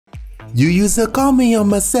You use to call me on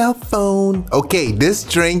my cell phone. Okay, this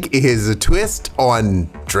drink is a twist on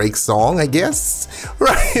Drake's song, I guess.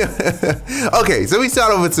 Right? Okay, so we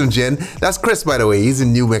start off with some gin. That's Chris, by the way. He's a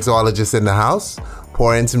new mixologist in the house.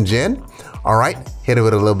 Pour in some gin. All right, hit it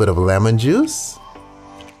with a little bit of lemon juice.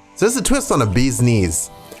 So it's a twist on a bee's knees.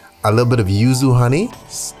 A little bit of Yuzu Honey.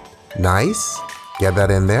 Nice. Get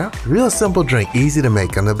that in there. Real simple drink, easy to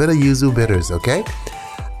make, and a bit of Yuzu Bitters, okay?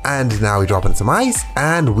 And now we drop in some ice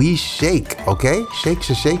and we shake, okay? Shake,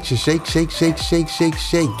 shake, shake, shake, shake, shake, shake, shake,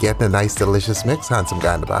 shake. Getting a nice, delicious mix. Handsome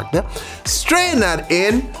guy in the back there. Strain that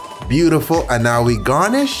in. Beautiful. And now we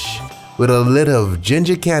garnish with a little of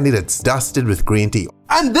ginger candy that's dusted with green tea.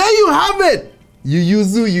 And there you have it. You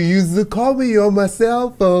Yuzu, call me on my cell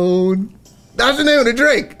phone. That's the name of the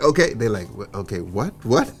drink. Okay, they like, okay, what?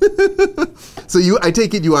 So I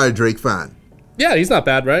take it you are a Drake fan. Yeah, he's not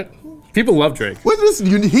bad, right? People love Drake. What's this?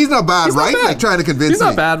 He's not bad, he's right? Not bad. Like trying to convince me. He's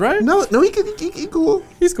not bad, right? No, he cool.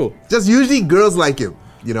 He's cool. Just usually girls like him,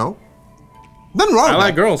 you know? Nothing wrong with I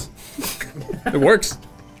like girls. It works.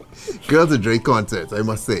 Girls at Drake concerts, I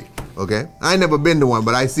must say, okay? I ain't never been to one,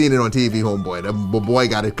 but I seen it on TV, homeboy. The boy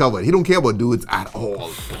got it covered. He don't care about dudes at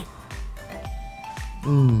all.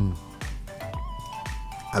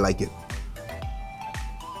 I like it.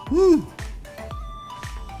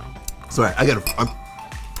 Sorry, I gotta...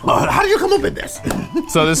 how did you come up with this?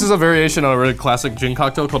 So this is a variation on a really classic gin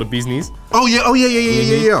cocktail called a bee's knees. Oh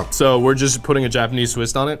yeah. So we're just putting a Japanese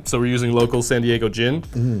twist on it. So we're using local San Diego gin,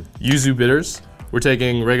 Yuzu Bitters. We're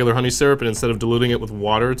taking regular honey syrup and instead of diluting it with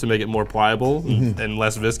water to make it more pliable and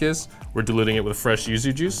less viscous, we're diluting it with fresh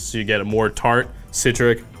yuzu juice. So you get a more tart,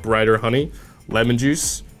 citric, brighter honey, lemon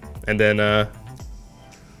juice, and then a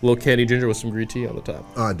little candy ginger with some green tea on the top.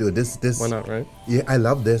 Oh, dude, this. Why not, right? Yeah, I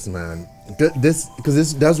love this, man. Because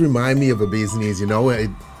this does remind me of a bee's knees, you know? I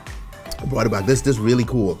brought it back. This really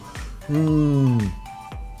cool.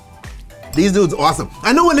 These dudes awesome.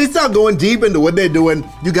 I know when they start going deep into what they're doing,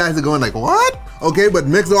 you guys are going like, what? Okay, but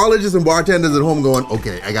mixologists and bartenders at home going,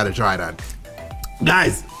 okay, I gotta try that.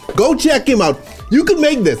 Guys, go check him out. You can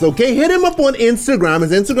make this, okay? Hit him up on Instagram.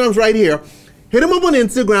 His Instagram's right here. Hit him up on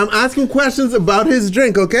Instagram, ask him questions about his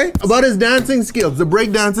drink, okay? About his dancing skills, the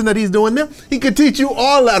break dancing that he's doing there. He could teach you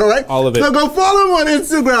all that, all right? All of it. So go follow him on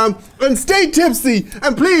Instagram and stay tipsy.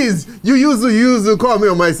 And please, you Yuzu, call me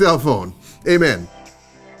on my cell phone. Amen.